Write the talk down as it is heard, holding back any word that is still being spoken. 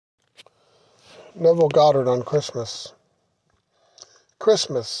Neville Goddard on Christmas.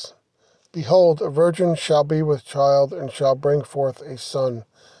 Christmas. Behold, a virgin shall be with child, and shall bring forth a son,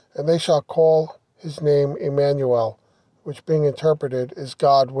 and they shall call his name Emmanuel, which being interpreted is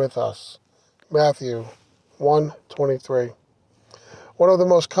God with us. Matthew 1:23. One of the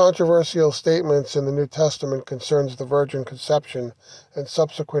most controversial statements in the New Testament concerns the virgin conception and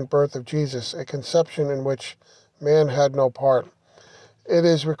subsequent birth of Jesus, a conception in which man had no part. It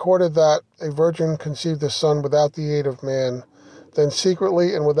is recorded that a virgin conceived a son without the aid of man, then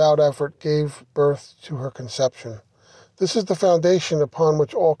secretly and without effort gave birth to her conception. This is the foundation upon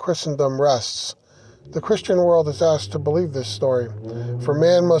which all Christendom rests. The Christian world is asked to believe this story, for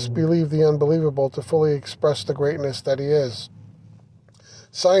man must believe the unbelievable to fully express the greatness that he is.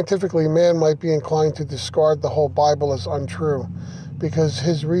 Scientifically, man might be inclined to discard the whole Bible as untrue, because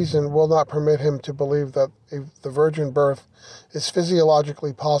his reason will not permit him to believe that the virgin birth is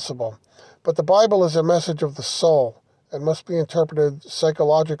physiologically possible. But the Bible is a message of the soul and must be interpreted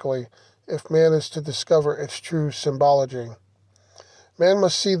psychologically if man is to discover its true symbology. Man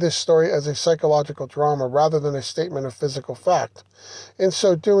must see this story as a psychological drama rather than a statement of physical fact. In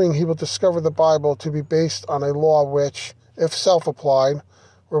so doing, he will discover the Bible to be based on a law which, if self-applied,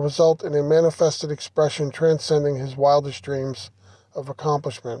 will result in a manifested expression transcending his wildest dreams of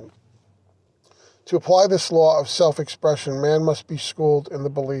accomplishment. To apply this law of self-expression, man must be schooled in the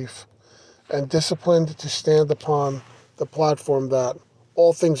belief and disciplined to stand upon the platform that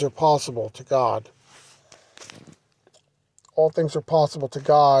all things are possible to God. All things are possible to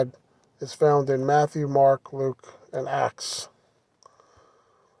God is found in Matthew, Mark, Luke, and Acts.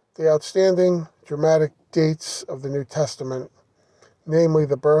 The outstanding dramatic dates of the New Testament, namely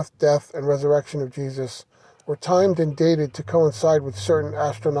the birth, death, and resurrection of Jesus, were timed and dated to coincide with certain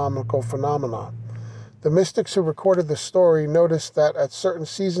astronomical phenomena. The mystics who recorded the story noticed that at certain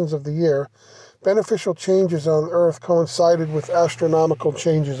seasons of the year, beneficial changes on earth coincided with astronomical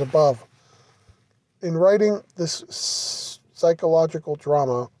changes above. In writing this psychological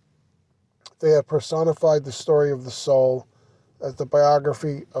drama, they have personified the story of the soul as the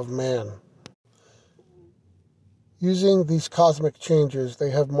biography of man. Using these cosmic changes,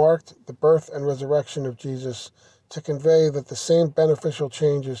 they have marked the birth and resurrection of Jesus to convey that the same beneficial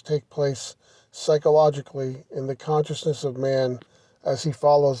changes take place psychologically in the consciousness of man as he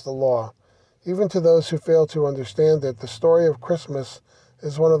follows the law. Even to those who fail to understand it, the story of Christmas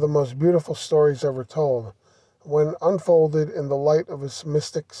is one of the most beautiful stories ever told. When unfolded in the light of its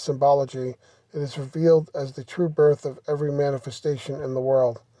mystic symbology, it is revealed as the true birth of every manifestation in the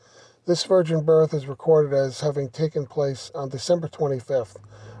world. This virgin birth is recorded as having taken place on December 25th,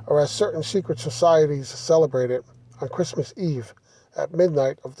 or as certain secret societies celebrate it, on Christmas Eve at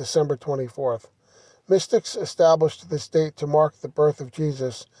midnight of December 24th. Mystics established this date to mark the birth of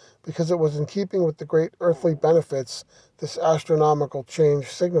Jesus because it was in keeping with the great earthly benefits this astronomical change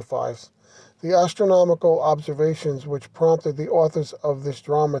signifies. The astronomical observations which prompted the authors of this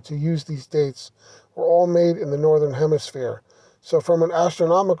drama to use these dates were all made in the northern hemisphere. So from an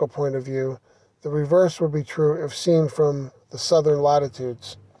astronomical point of view, the reverse would be true if seen from the southern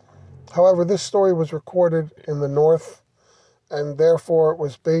latitudes. However, this story was recorded in the north and therefore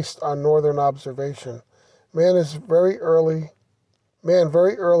was based on northern observation. Man very early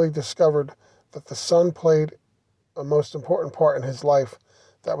discovered that the sun played a most important part in his life,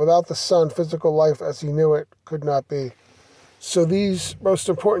 that without the sun, physical life as he knew it could not be. So these most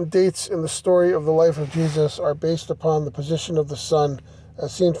important dates in the story of the life of Jesus are based upon the position of the sun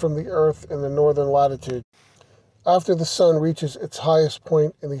as seen from the earth in the northern latitude. After the sun reaches its highest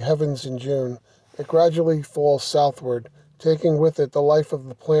point in the heavens in June, it gradually falls southward, taking with it the life of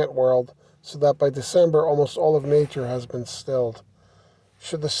the plant world, so that by December almost all of nature has been stilled.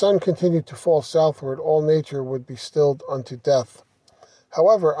 Should the sun continue to fall southward, all nature would be stilled unto death.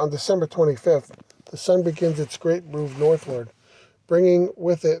 However, on December 25th, the sun begins its great move northward, bringing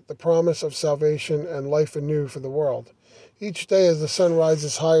with it the promise of salvation and life anew for the world. Each day as the sun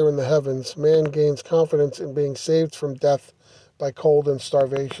rises higher in the heavens, man gains confidence in being saved from death by cold and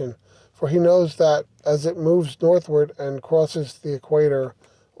starvation, for he knows that as it moves northward and crosses the equator,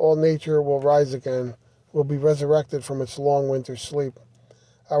 all nature will rise again, will be resurrected from its long winter sleep.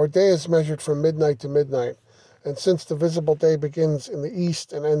 Our day is measured from midnight to midnight, and since the visible day begins in the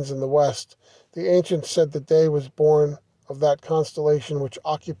east and ends in the west, the ancients said the day was born of that constellation which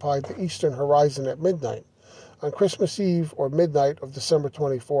occupied the eastern horizon at midnight. On Christmas Eve, or midnight of December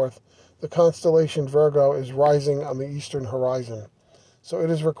 24th, the constellation Virgo is rising on the eastern horizon. So it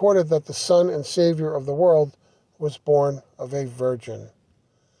is recorded that the Son and Savior of the world was born of a virgin.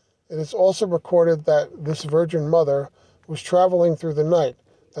 It is also recorded that this Virgin Mother was traveling through the night,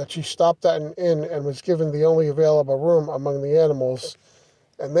 that she stopped at an inn and was given the only available room among the animals,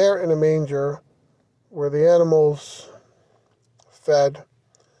 and there in a manger, where the animals fed,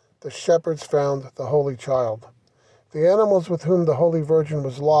 the shepherds found the Holy Child. The animals with whom the Holy Virgin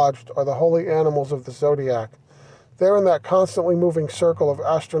was lodged are the holy animals of the zodiac. There in that constantly moving circle of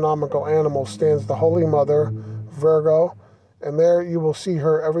astronomical animals stands the Holy Mother, Virgo, and there you will see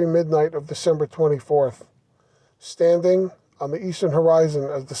her every midnight of December 24th, standing on the eastern horizon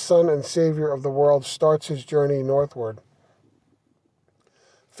as the Son and Savior of the world starts his journey northward.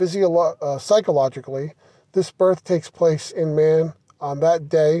 Psychologically, this birth takes place in man on that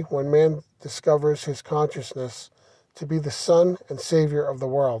day when man discovers his consciousness to be the Son and Savior of the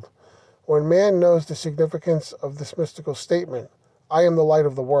world. When man knows the significance of this mystical statement, I am the light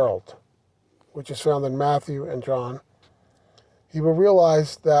of the world, which is found in Matthew and John, he will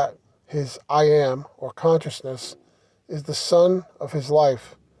realize that his I am, or consciousness, is the sun of his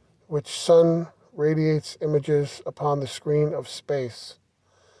life, which sun radiates images upon the screen of space.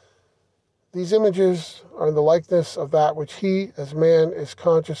 These images are in the likeness of that which he, as man, is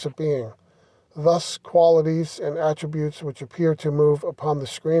conscious of being. Thus, qualities and attributes which appear to move upon the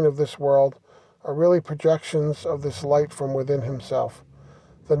screen of this world are really projections of this light from within himself.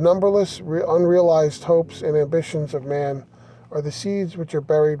 The numberless unrealized hopes and ambitions of man are the seeds which are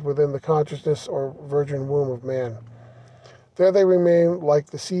buried within the consciousness or virgin womb of man. There they remain like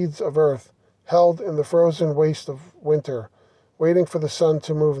the seeds of earth, held in the frozen waste of winter, waiting for the sun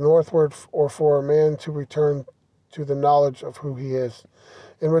to move northward or for a man to return to the knowledge of who he is.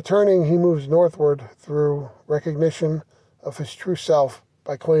 In returning, he moves northward through recognition of his true self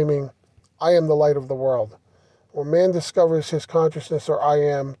by claiming, I am the light of the world. When man discovers his consciousness or I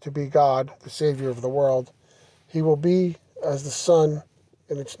am to be God, the Savior of the world, he will be as the sun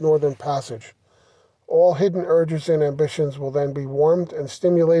in its northern passage. All hidden urges and ambitions will then be warmed and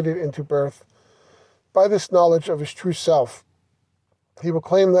stimulated into birth by this knowledge of his true self. He will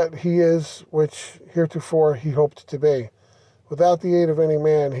claim that he is which heretofore he hoped to be. Without the aid of any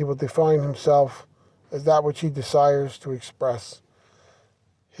man, he will define himself as that which he desires to express.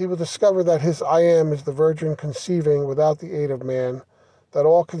 He will discover that his I am is the Virgin conceiving without the aid of man, that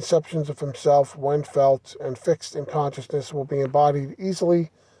all conceptions of himself, when felt and fixed in consciousness, will be embodied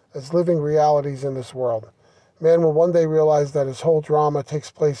easily as living realities in this world. Man will one day realize that his whole drama takes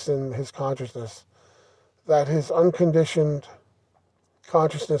place in his consciousness, that his unconditioned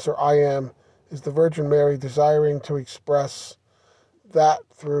consciousness or I am is the Virgin Mary desiring to express that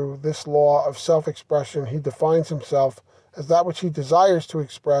through this law of self-expression he defines himself as that which he desires to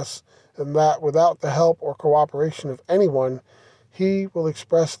express, and that without the help or cooperation of anyone, he will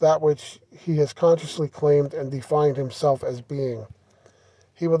express that which he has consciously claimed and defined himself as being.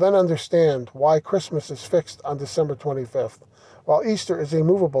 He will then understand why Christmas is fixed on December 25th, while Easter is a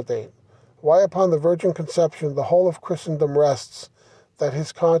movable date, why upon the virgin conception the whole of Christendom rests, that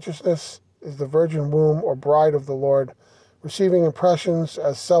his consciousness is the virgin womb or bride of the Lord, receiving impressions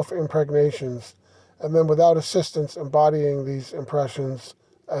as self-impregnations, and then without assistance embodying these impressions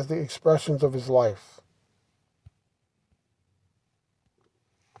as the expressions of his life.